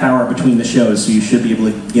least a half hour between the shows, so you should be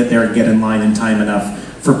able to get there and get in line in time enough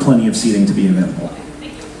for plenty of seating to be available.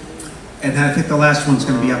 And then I think the last one's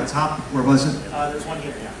going to be up top. Where was it? There's one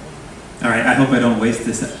here. All right, I hope I don't waste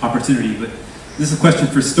this opportunity, but this is a question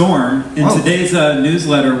for Storm. In today's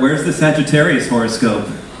newsletter, where's the Sagittarius horoscope?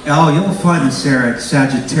 Oh, you'll find the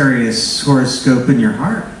Sagittarius horoscope in your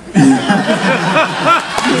heart.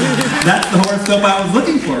 That's the horoscope I was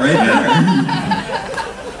looking for right there.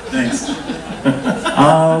 Thanks.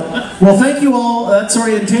 Well, thank you all. That's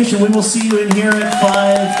orientation. We will see you in here at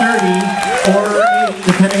 5:30 or 8,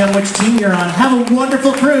 depending on which team you're on. Have a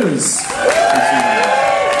wonderful cruise.